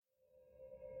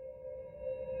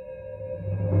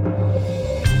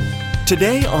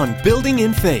Today on Building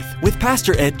in Faith with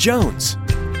Pastor Ed Jones.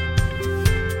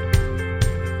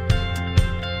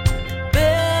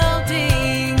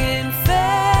 Building in Faith.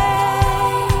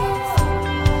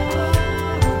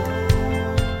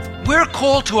 We're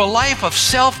called to a life of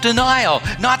self-denial,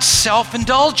 not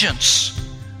self-indulgence.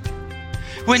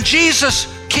 When Jesus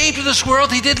came to this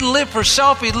world, he didn't live for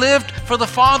self, he lived for the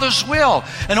Father's will.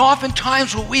 And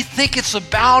oftentimes what we think it's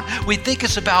about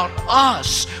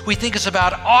us. We think it's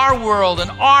about our world and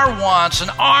our wants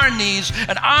and our needs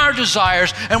and our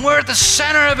desires, and we're at the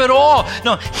center of it all.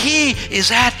 No, he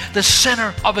is at the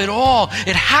center of it all.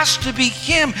 It has to be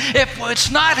him. If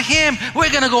it's not him,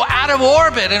 we're going to go out of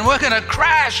orbit and we're going to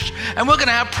crash and we're going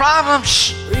to have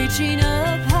problems. Reaching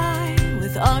up high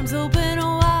with arms open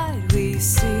wide, we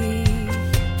see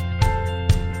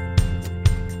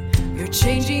you're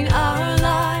changing our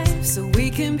lives so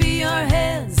we can be your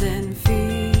hands and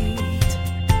feet.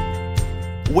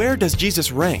 Where does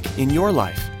Jesus rank in your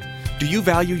life? Do you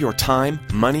value your time,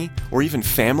 money, or even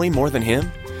family more than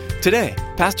him? Today,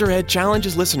 Pastor Ed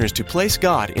challenges listeners to place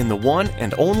God in the one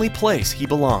and only place he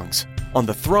belongs, on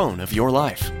the throne of your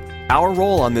life. Our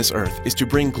role on this earth is to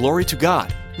bring glory to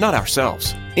God, not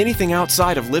ourselves. Anything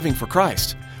outside of living for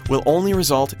Christ will only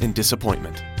result in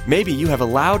disappointment. Maybe you have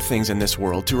allowed things in this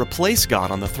world to replace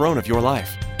God on the throne of your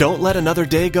life. Don't let another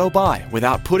day go by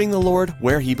without putting the Lord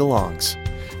where he belongs.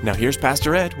 Now here's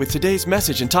Pastor Ed with today's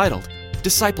message entitled,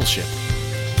 Discipleship.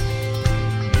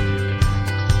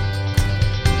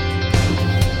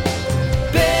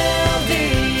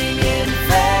 Building in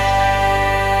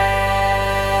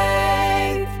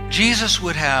Faith. Jesus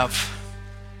would have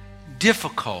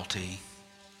difficulty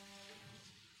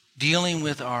dealing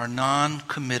with our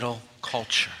non-committal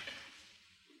culture.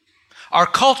 Our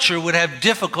culture would have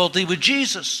difficulty with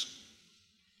Jesus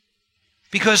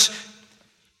because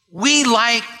we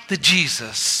like the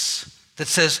Jesus that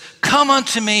says, "Come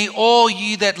unto me, all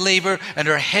ye that labor and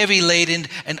are heavy laden,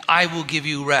 and I will give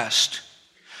you rest."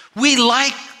 We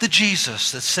like the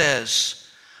Jesus that says,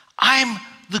 "I'm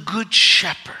the good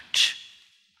shepherd."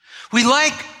 We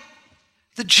like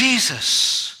the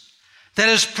Jesus that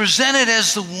is presented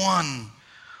as the one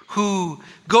who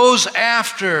goes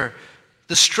after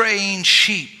the straying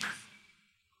sheep.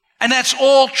 And that's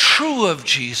all true of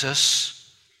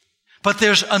Jesus, but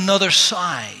there's another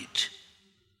side.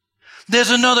 There's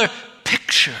another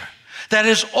picture that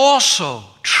is also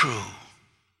true.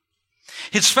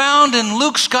 It's found in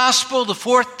Luke's Gospel, the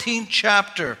 14th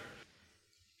chapter.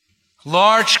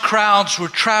 Large crowds were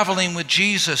traveling with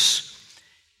Jesus,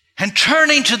 and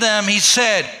turning to them, he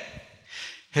said,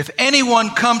 "If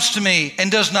anyone comes to me and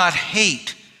does not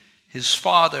hate his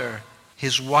father,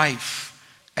 his wife,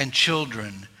 and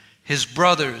children, his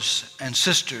brothers and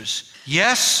sisters,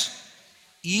 yes,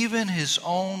 even his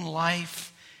own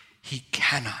life, he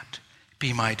cannot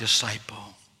be my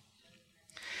disciple.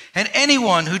 And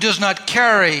anyone who does not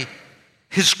carry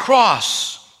his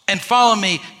cross and follow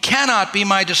me cannot be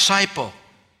my disciple.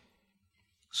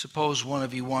 Suppose one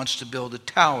of you wants to build a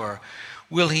tower.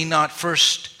 Will he not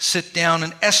first sit down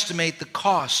and estimate the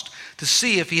cost to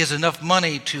see if he has enough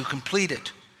money to complete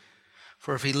it?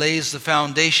 For if he lays the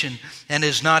foundation and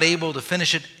is not able to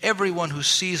finish it, everyone who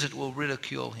sees it will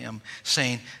ridicule him,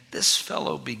 saying, 'This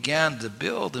fellow began to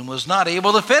build and was not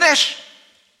able to finish.'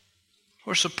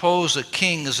 Or suppose a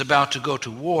king is about to go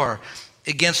to war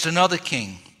against another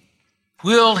king.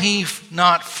 Will he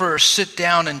not first sit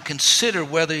down and consider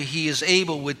whether he is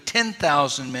able with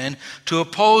 10,000 men to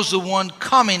oppose the one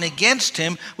coming against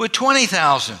him with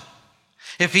 20,000?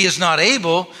 If he is not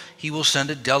able, he will send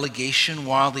a delegation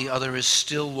while the other is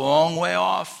still a long way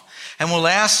off, and will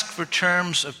ask for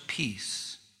terms of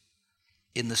peace.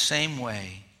 In the same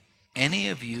way, any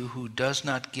of you who does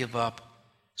not give up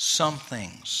some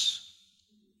things,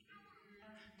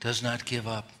 does not give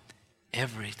up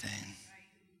everything,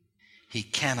 he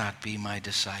cannot be my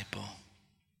disciple."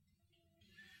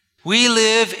 We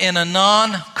live in a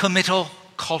non-committal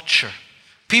culture.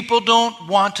 People don't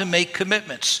want to make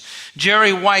commitments.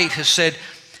 Jerry White has said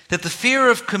that the fear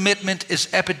of commitment is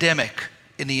epidemic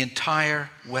in the entire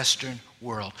Western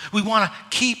world. We want to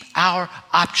keep our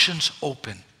options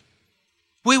open.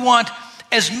 We want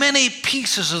as many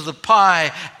pieces of the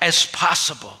pie as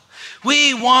possible.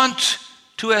 We want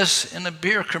to, as in a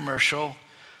beer commercial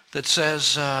that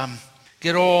says,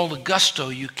 get all the gusto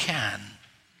you can.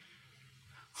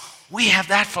 We have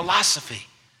that philosophy.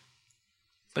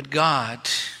 But God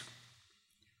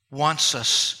wants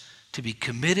us to be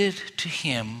committed to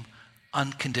him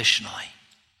unconditionally.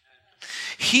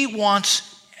 He wants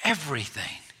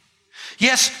everything.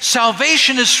 Yes,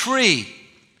 salvation is free,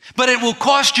 but it will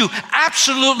cost you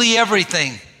absolutely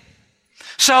everything.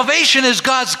 Salvation is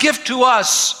God's gift to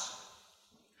us,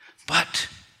 but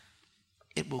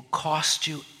it will cost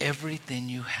you everything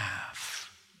you have.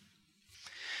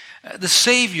 The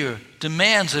Savior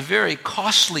demands a very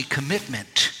costly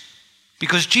commitment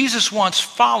because Jesus wants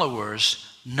followers,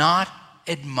 not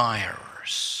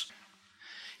admirers.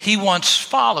 He wants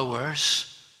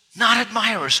followers, not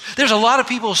admirers. There's a lot of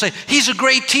people who say, he's a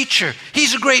great teacher.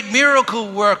 He's a great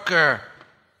miracle worker.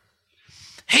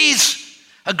 He's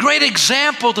a great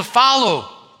example to follow.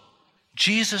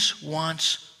 Jesus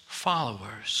wants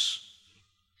followers.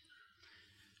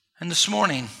 And this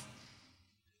morning,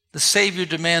 the Savior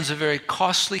demands a very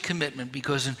costly commitment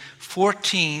because in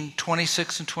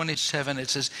 14:26 and 27, it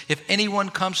says, if anyone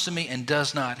comes to me and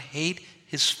does not hate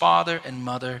his father and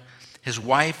mother, his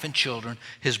wife and children,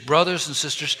 his brothers and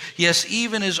sisters, yes,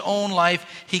 even his own life,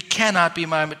 he cannot be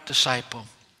my disciple.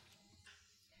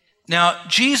 Now,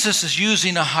 Jesus is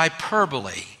using a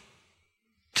hyperbole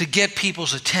to get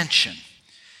people's attention.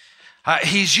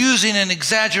 He's using an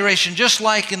exaggeration, just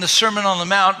like in the Sermon on the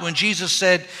Mount when Jesus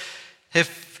said,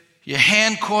 if your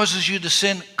hand causes you to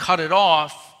sin, cut it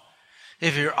off.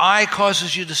 If your eye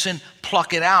causes you to sin,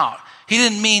 pluck it out. He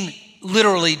didn't mean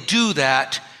literally do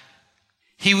that.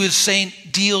 He was saying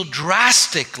deal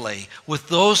drastically with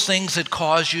those things that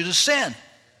cause you to sin.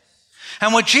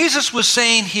 And what Jesus was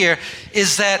saying here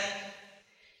is that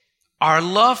our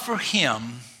love for him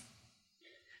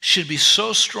should be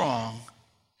so strong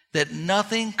that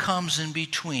nothing comes in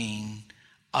between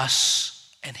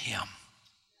us and him.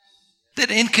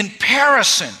 That in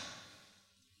comparison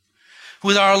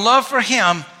with our love for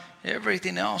him,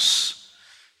 everything else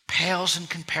pales in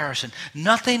comparison.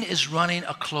 Nothing is running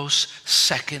a close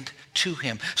second to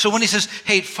him. So when he says,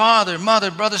 hate father, mother,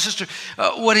 brother, sister,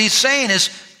 what he's saying is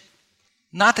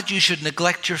not that you should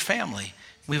neglect your family.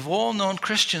 We've all known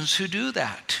Christians who do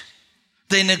that.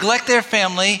 They neglect their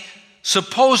family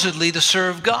supposedly to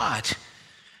serve God.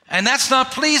 And that's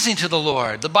not pleasing to the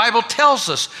Lord. The Bible tells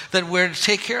us that we're to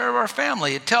take care of our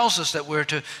family. It tells us that we're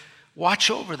to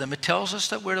watch over them. It tells us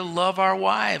that we're to love our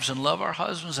wives and love our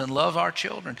husbands and love our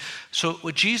children. So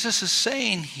what Jesus is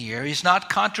saying here, he's not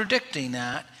contradicting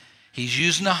that. He's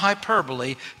using a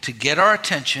hyperbole to get our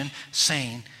attention,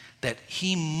 saying that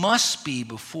he must be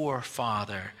before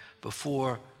father,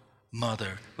 before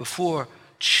mother, before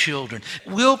children.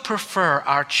 We'll prefer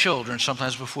our children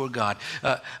sometimes before God.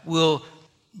 We'll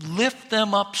lift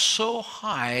them up so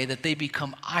high that they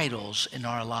become idols in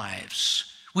our lives.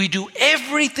 We do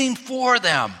everything for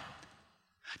them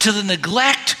to the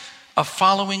neglect of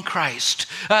following Christ.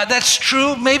 That's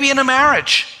true maybe in a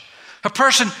marriage. A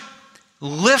person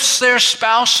lifts their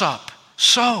spouse up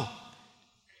so,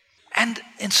 and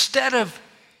instead of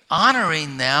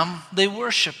honoring them, they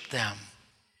worship them.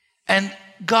 And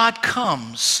God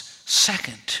comes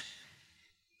second.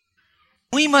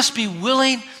 We must be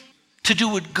willing to do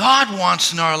what God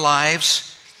wants in our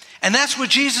lives. And that's what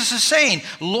Jesus is saying.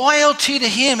 Loyalty to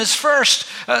him is first.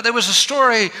 There was a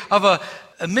story of a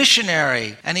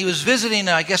missionary, and he was visiting,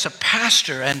 I guess, a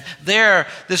pastor. And there,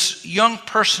 this young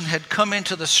person had come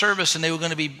into the service, and they were going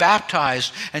to be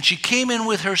baptized. And she came in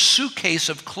with her suitcase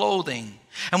of clothing.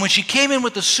 And when she came in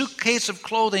with the suitcase of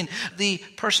clothing, the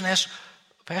person asked,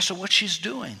 Pastor, what she's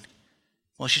doing?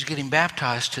 Well, she's getting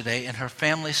baptized today, and her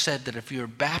family said that if you're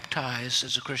baptized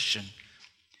as a Christian,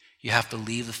 you have to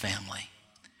leave the family.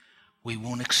 We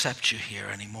won't accept you here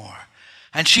anymore.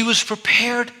 And she was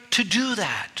prepared to do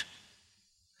that.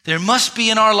 There must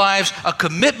be in our lives a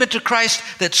commitment to Christ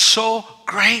that's so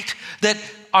great that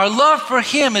our love for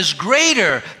him is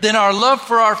greater than our love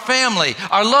for our family.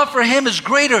 Our love for him is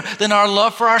greater than our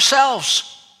love for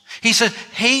ourselves. He said,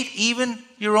 hate even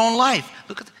your own life.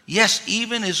 Look at that. Yes,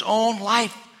 even his own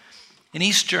life. In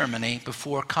East Germany,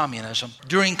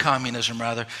 during communism,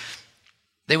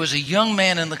 there was a young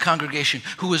man in the congregation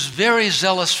who was very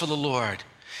zealous for the Lord.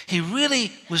 He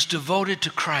really was devoted to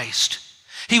Christ.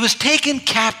 He was taken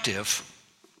captive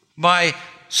by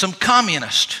some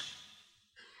communist.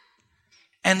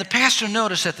 And the pastor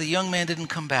noticed that the young man didn't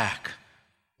come back.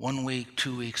 1 week,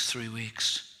 2 weeks, 3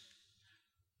 weeks.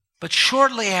 But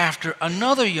shortly after,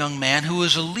 another young man who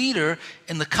was a leader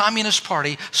in the Communist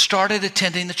Party started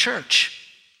attending the church.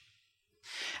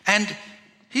 And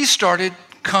he started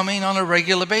coming on a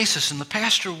regular basis. And the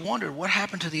pastor wondered what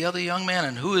happened to the other young man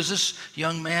and who is this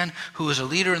young man who is a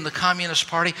leader in the Communist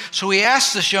Party. So he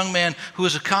asked this young man who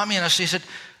was a communist, he said,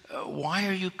 why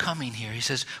are you coming here? He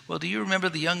says, well, do you remember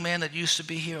the young man that used to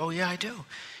be here? Oh, yeah, I do.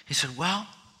 He said, well,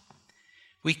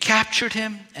 we captured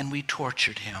him and we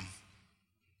tortured him.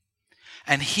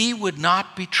 And he would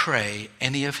not betray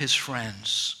any of his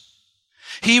friends.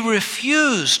 He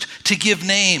refused to give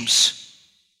names.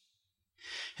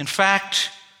 In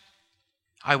fact,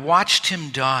 I watched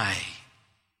him die,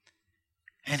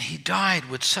 and he died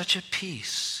with such a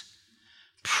peace,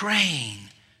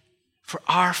 praying for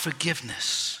our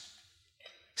forgiveness.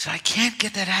 He said, I can't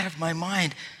get that out of my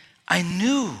mind. I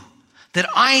knew that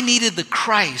I needed the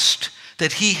Christ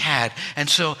that he had. And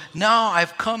so now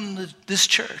I've come to this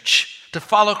church to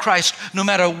follow Christ no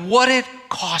matter what it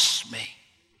costs me.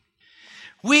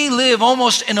 We live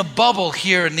almost in a bubble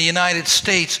here in the United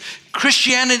States.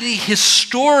 Christianity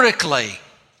historically,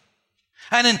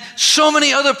 and in so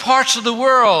many other parts of the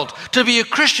world, to be a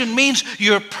Christian means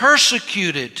you're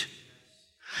persecuted.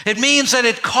 It means that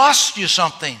it costs you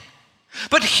something.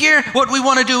 But here, what we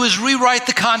want to do is rewrite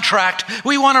the contract.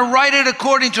 We want to write it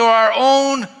according to our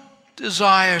own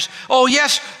desires. Oh,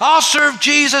 yes, I'll serve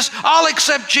Jesus. I'll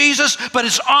accept Jesus, but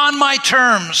it's on my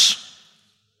terms.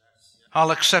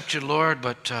 I'll accept you, Lord,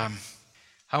 but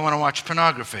I want to watch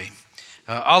pornography.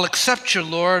 I'll accept you,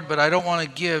 Lord, but I don't want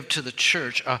to give to the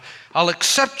church. I'll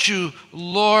accept you,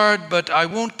 Lord, but I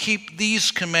won't keep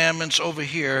these commandments over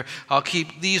here. I'll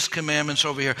keep these commandments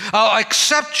over here. I'll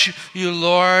accept you,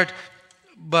 Lord,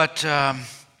 but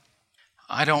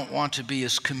I don't want to be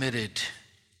as committed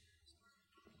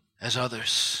as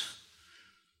others.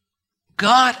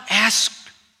 God asked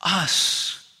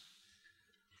us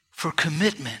for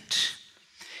commitment.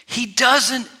 He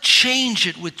doesn't change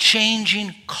it with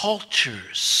changing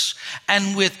cultures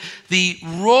and with the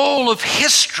role of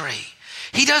history.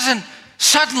 He doesn't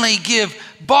suddenly give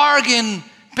bargain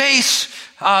base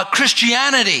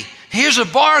Christianity. Here's a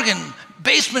bargain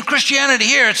basement Christianity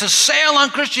here. It's a sale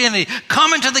on Christianity.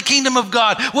 Come into the kingdom of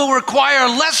God. Will require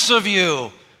less of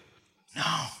you.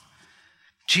 No.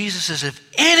 Jesus says, if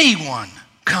anyone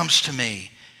comes to me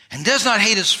and does not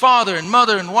hate his father and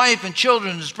mother and wife and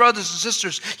children, his brothers and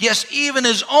sisters, yes, even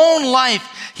his own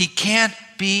life, he can't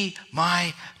be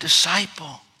my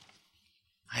disciple.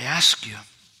 I ask you,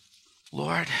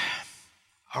 Lord,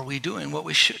 are we doing what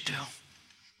we should do?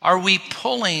 Are we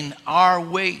pulling our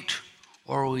weight,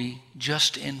 or are we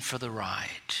just in for the ride?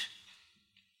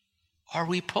 Are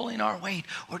we pulling our weight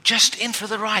or just in for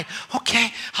the ride?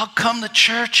 Okay, I'll come to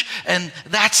church and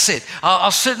that's it.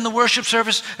 I'll sit in the worship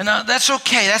service and that's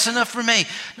okay. That's enough for me.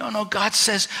 No, God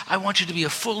says, I want you to be a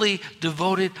fully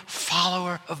devoted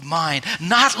follower of mine.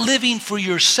 Not living for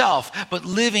yourself, but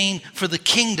living for the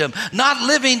kingdom. Not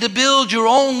living to build your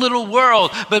own little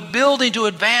world, but building to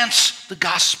advance the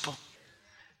gospel.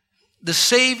 The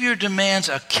Savior demands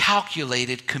a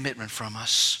calculated commitment from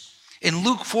us. In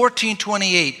Luke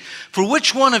 14:28, for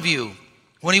which one of you,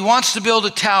 when he wants to build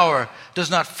a tower, does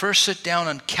not first sit down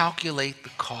and calculate the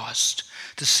cost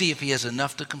to see if he has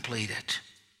enough to complete it?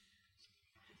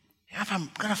 If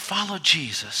I'm going to follow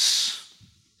Jesus,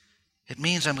 it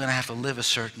means I'm going to have to live a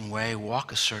certain way,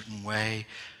 walk a certain way.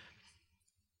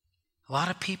 A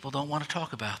lot of people don't want to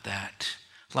talk about that.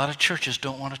 A lot of churches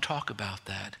don't want to talk about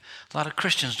that. A lot of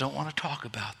Christians don't want to talk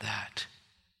about that.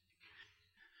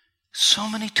 So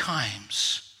many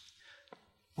times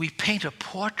we paint a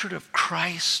portrait of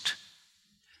Christ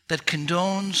that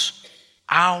condones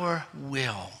our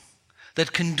will,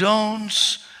 that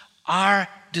condones our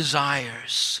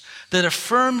desires, that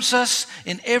affirms us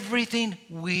in everything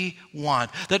we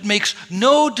want, that makes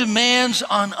no demands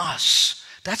on us.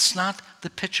 That's not the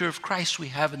picture of Christ we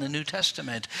have in the New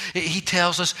Testament. He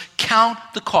tells us, count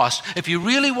the cost. If you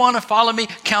really want to follow me,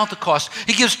 count the cost.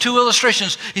 He gives two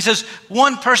illustrations. He says,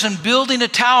 one person building a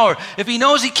tower, if he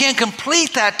knows he can't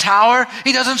complete that tower,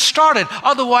 he doesn't start it.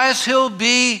 Otherwise, he'll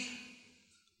be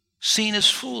seen as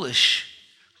foolish.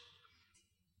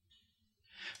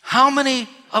 How many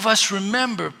of us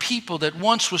remember people that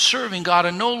once were serving God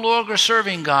and no longer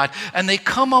serving God, and they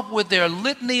come up with their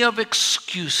litany of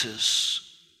excuses?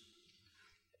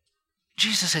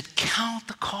 Jesus said, count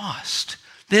the cost.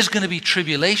 There's going to be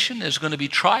tribulation, there's going to be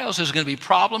trials, there's going to be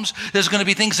problems, there's going to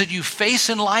be things that you face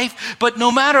in life, but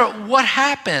no matter what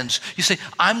happens, you say,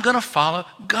 I'm going to follow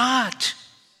God.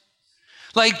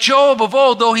 Like Job of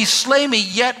old, though he slay me,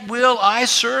 yet will I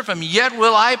serve him, yet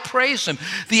will I praise him.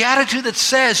 The attitude that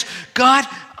says, God,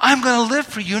 I'm going to live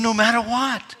for you no matter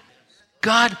what.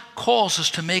 God calls us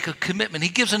to make a commitment.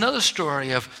 He gives another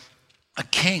story of a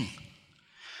king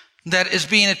that is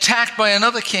being attacked by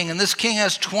another king, and this king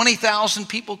has 20,000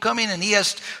 people coming, and he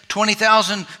has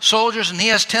 20,000 soldiers, and he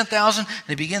has 10,000, and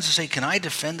he begins to say, can I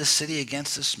defend the city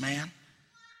against this man?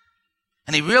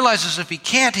 And he realizes if he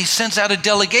can't, he sends out a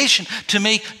delegation to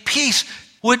make peace.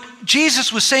 What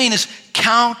Jesus was saying is,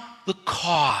 count the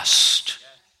cost.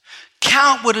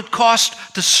 Count what it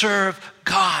costs to serve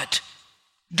God.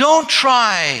 Don't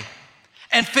try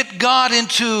and fit God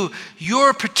into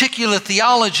your particular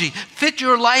theology. Fit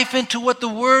your life into what the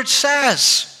Word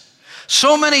says.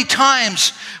 So many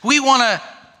times we want to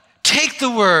take the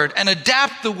Word and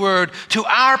adapt the Word to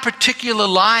our particular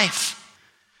life.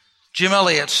 Jim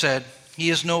Elliot said, "He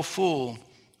is no fool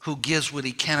who gives what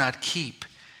he cannot keep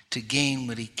to gain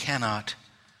what he cannot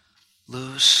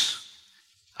lose."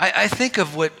 I think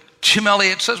of what Jim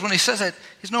Elliot says when he says that.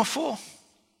 He's no fool.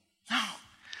 No.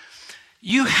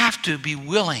 You have to be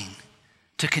willing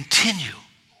to continue.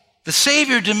 The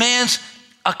Savior demands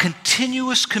a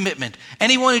continuous commitment.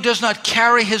 Anyone who does not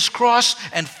carry his cross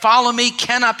and follow me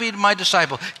cannot be my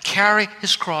disciple. Carry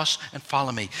his cross and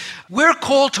follow me. We're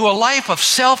called to a life of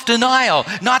self-denial,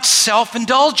 not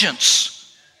self-indulgence.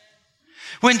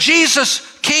 When Jesus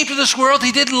came to this world,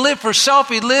 he didn't live for self,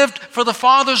 he lived for the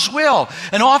Father's will.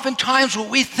 And oftentimes what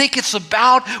we think it's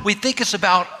about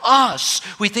us.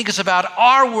 We think it's about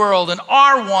our world and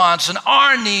our wants and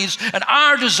our needs and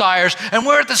our desires, and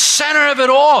we're at the center of it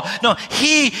all. No,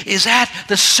 he is at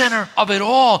the center of it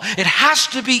all. It has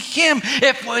to be him.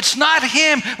 If it's not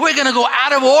him, we're going to go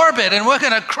out of orbit and we're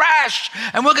going to crash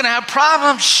and we're going to have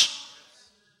problems.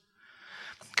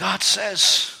 God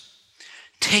says,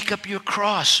 take up your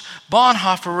cross.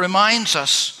 Bonhoeffer reminds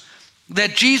us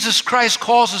that Jesus Christ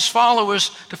calls his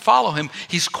followers to follow him.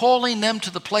 He's calling them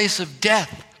to the place of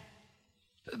death.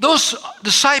 Those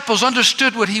disciples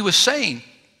understood what he was saying.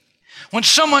 When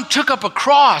someone took up a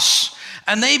cross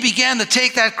and they began to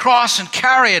take that cross and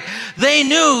carry it, they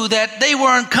knew that they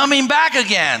weren't coming back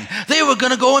again. They were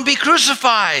going to go and be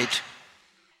crucified.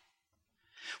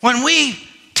 When we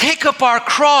take up our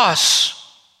cross,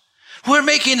 we're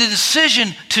making a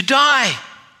decision to die.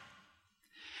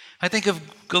 I think of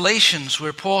Galatians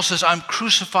where Paul says, I'm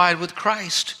crucified with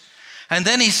Christ. And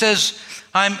then he says,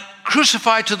 I'm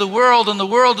crucified to the world and the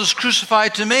world is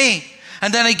crucified to me.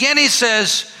 And then again he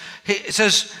says,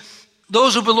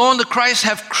 those who belong to Christ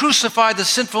have crucified the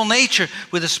sinful nature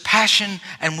with his passion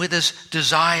and with his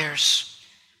desires.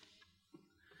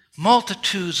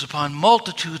 Multitudes upon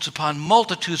multitudes upon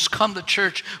multitudes come to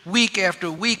church week after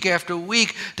week after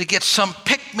week to get some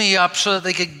pick-me-up so that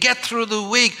they could get through the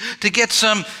week, to get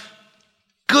some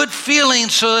good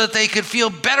feelings so that they could feel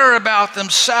better about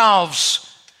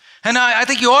themselves. And I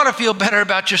think you ought to feel better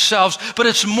about yourselves, but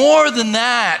it's more than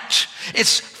that.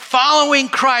 It's following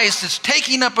Christ, it's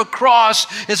taking up a cross,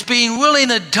 it's being willing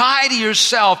to die to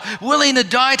yourself, willing to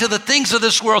die to the things of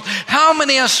this world. How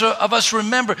many of us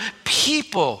remember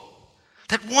people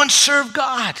that once served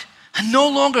God and no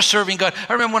longer serving God?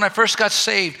 I remember when I first got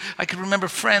saved, I could remember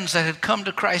friends that had come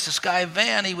to Christ. This guy,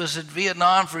 Van, he was in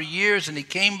Vietnam for years and he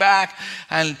came back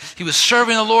and he was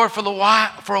serving the Lord for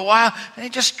a while and he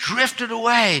just drifted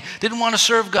away. Didn't want to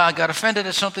serve God, got offended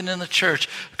at something in the church.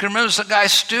 I can remember this guy,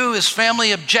 Stu, his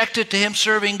family objected to him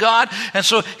serving God, and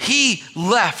so he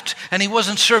left and he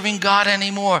wasn't serving God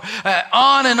anymore.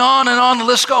 On and on and on the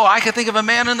list go. I could think of a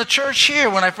man in the church here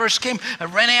when I first came. I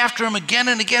ran after him again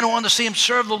and again. I wanted to see him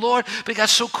serve the Lord, but he got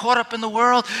so caught up in the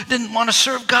world, didn't want to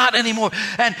serve God anymore.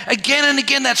 And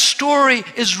again, that story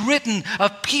is written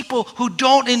of people who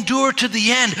don't endure to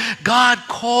the end. God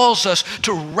calls us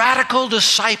to radical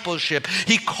discipleship.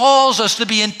 He calls us to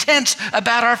be intense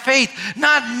about our faith,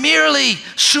 not merely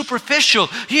superficial.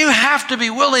 You have to be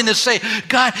willing to say,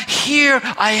 God, here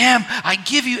I am. I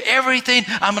give you everything.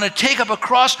 I'm going to take up a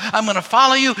cross. I'm going to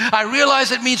follow you. I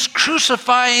realize it means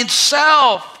crucifying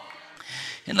self.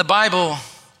 In the Bible,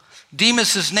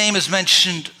 Demas' name is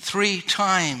mentioned 3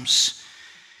 times.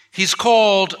 He's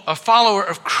called a follower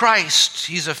of Christ.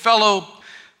 He's a fellow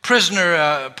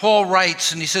prisoner, Paul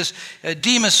writes, and he says,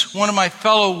 Demas, one of my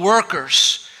fellow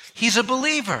workers. He's a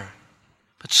believer,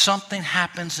 but something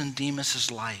happens in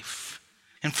Demas' life.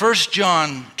 In 1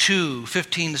 John 2,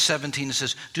 15 to 17, it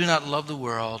says, do not love the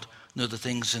world, nor the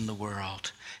things in the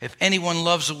world. If anyone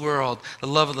loves the world, the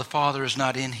love of the Father is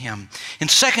not in him. In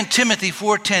 2 Timothy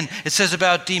 4:10, it says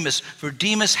about Demas, for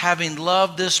Demas, having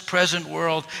loved this present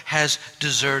world, has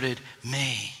deserted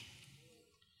me.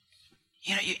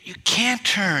 You know, you can't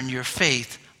turn your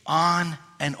faith on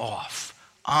and off,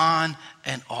 on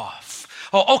and off.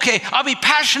 Oh, okay, I'll be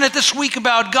passionate this week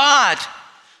about God.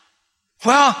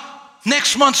 Well,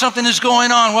 next month something is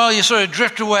going on. Well, you sort of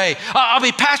drift away. I'll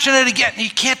be passionate again.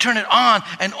 You can't turn it on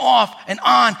and off and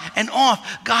on and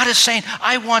off. God is saying,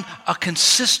 I want a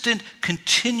consistent,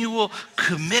 continual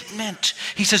commitment.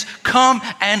 He says, come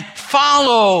and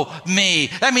follow me.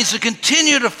 That means to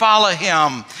continue to follow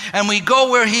him. And we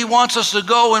go where he wants us to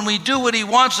go and we do what he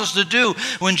wants us to do.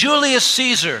 When Julius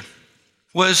Caesar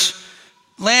was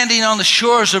landing on the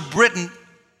shores of Britain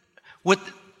with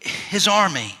his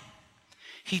army,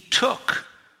 he took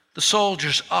the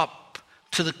soldiers up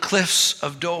to the cliffs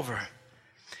of Dover.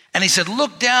 And he said,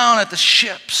 look down at the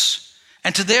ships.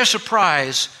 And to their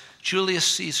surprise, Julius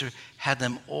Caesar had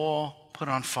them all put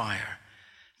on fire.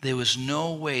 There was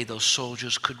no way those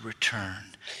soldiers could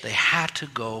return. They had to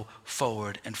go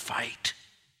forward and fight.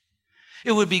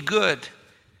 It would be good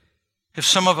if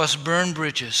some of us burn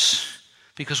bridges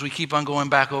because we keep on going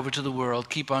back over to the world,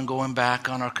 keep on going back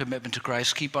on our commitment to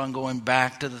Christ, keep on going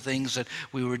back to the things that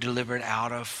we were delivered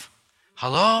out of.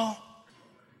 Hello?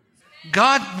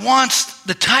 God wants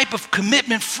the type of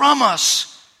commitment from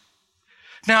us.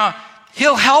 Now,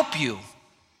 he'll help you,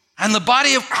 and the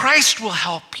body of Christ will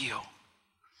help you.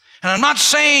 And I'm not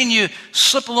saying you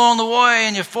slip along the way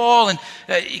and you fall and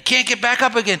you can't get back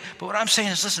up again. But what I'm saying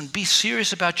is, listen, be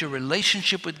serious about your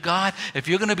relationship with God. If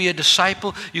you're going to be a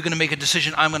disciple, you're going to make a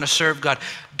decision, I'm going to serve God.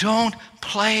 Don't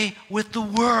play with the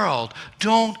world.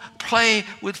 Don't play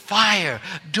with fire.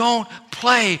 Don't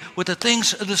play with the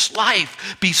things of this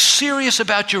life. Be serious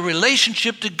about your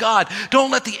relationship to God. Don't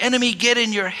let the enemy get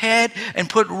in your head and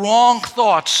put wrong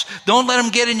thoughts. Don't let him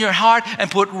get in your heart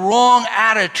and put wrong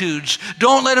attitudes.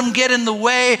 Don't let him get in the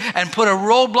way and put a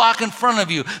roadblock in front of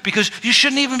you, because you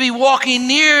shouldn't even be walking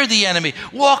near the enemy.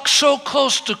 Walk so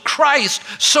close to Christ,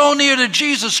 so near to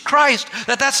Jesus Christ,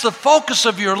 that's the focus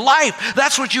of your life.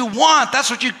 That's what you want. That's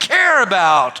what you care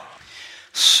about.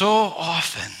 So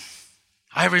often,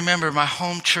 I remember my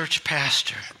home church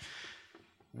pastor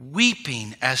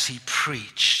weeping as he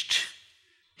preached.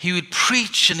 He would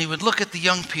preach and he would look at the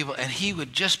young people and he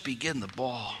would just begin the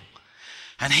bawl.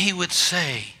 And he would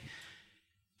say,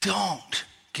 don't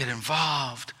get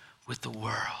involved with the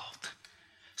world.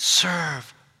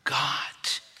 Serve God.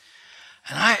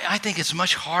 And I think it's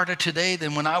much harder today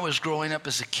than when I was growing up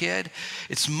as a kid.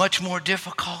 It's much more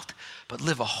difficult, but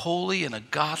live a holy and a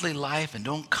godly life and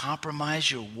don't compromise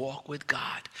your walk with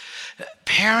God.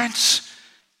 Parents,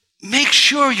 make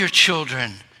sure your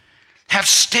children have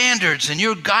standards and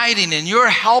you're guiding and you're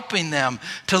helping them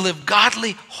to live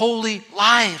godly, holy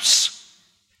lives.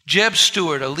 Jeb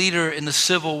Stuart, a leader in the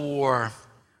Civil War,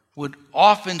 would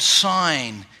often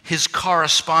sign his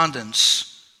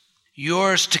correspondence,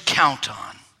 yours to count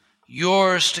on,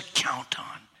 yours to count on.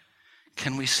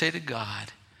 Can we say to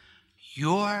God,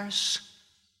 yours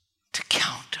to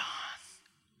count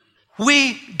on?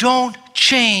 We don't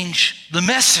change the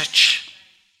message.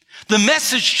 The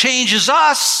message changes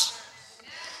us.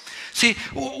 See,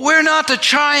 we're not to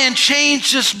try and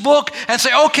change this book and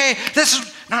say, okay, this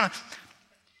is... No.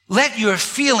 Let your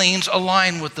feelings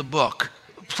align with the book.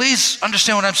 Please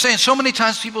understand what I'm saying. So many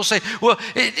times people say, well,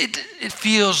 it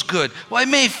feels good. Well, it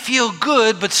may feel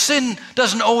good, but sin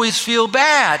doesn't always feel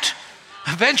bad.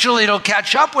 Eventually it'll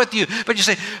catch up with you. But you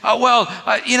say,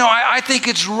 I think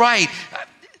it's right.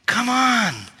 Come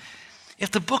on. If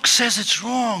the book says it's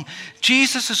wrong,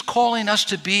 Jesus is calling us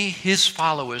to be his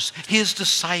followers, his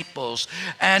disciples.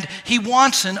 And he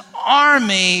wants an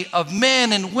army of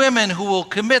men and women who will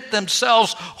commit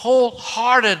themselves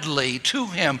wholeheartedly to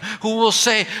him, who will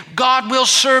say, God will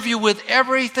serve you with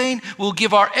everything. We'll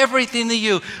give our everything to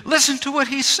you. Listen to what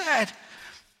he said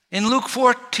in Luke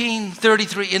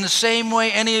 14:33. In the same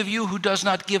way, any of you who does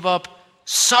not give up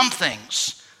some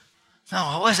things,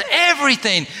 no, it's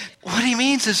everything. What he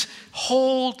means is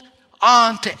hold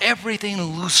on to everything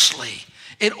loosely.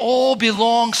 It all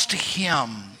belongs to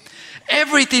him.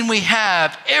 Everything we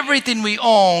have, everything we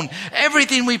own,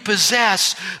 everything we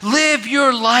possess, live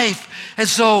your life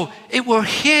as though it were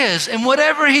his. And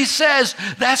whatever he says,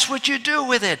 that's what you do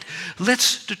with it.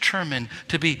 Let's determine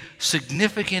to be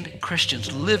significant Christians,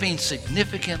 living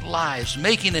significant lives,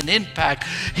 making an impact.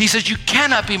 He says, you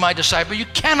cannot be my disciple. You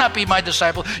cannot be my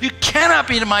disciple. You cannot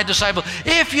be my disciple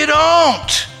if you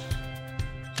don't.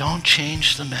 Don't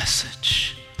change the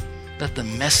message. Let the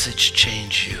message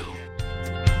change you.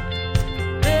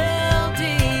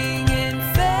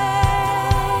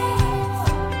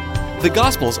 The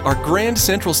Gospels are Grand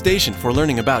Central Station for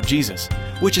learning about Jesus,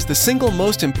 which is the single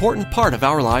most important part of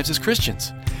our lives as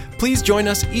Christians. Please join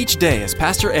us each day as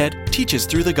Pastor Ed teaches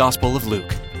through the Gospel of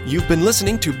Luke. You've been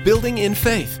listening to Building in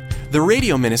Faith, the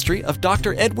radio ministry of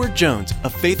Dr. Edward Jones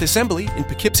of Faith Assembly in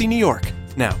Poughkeepsie, New York.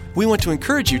 Now, we want to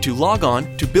encourage you to log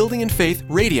on to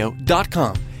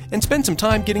buildinginfaithradio.com and spend some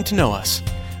time getting to know us.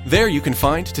 There you can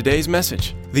find today's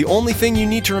message. The only thing you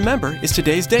need to remember is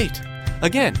today's date.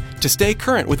 Again, to stay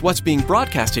current with what's being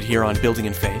broadcasted here on Building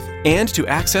in Faith and to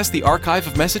access the archive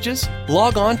of messages,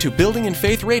 log on to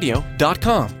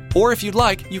buildinginfaithradio.com. Or if you'd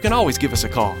like, you can always give us a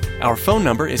call. Our phone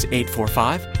number is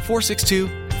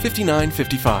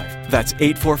 845-462-5955. That's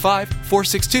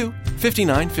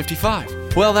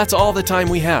 845-462-5955. Well, that's all the time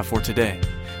we have for today.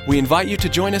 We invite you to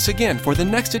join us again for the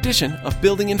next edition of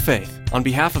Building in Faith. On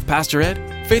behalf of Pastor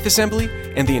Ed, Faith Assembly,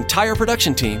 and the entire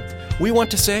production team, we want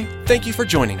to say thank you for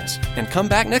joining us and come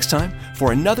back next time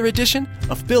for another edition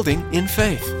of Building in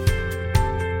Faith.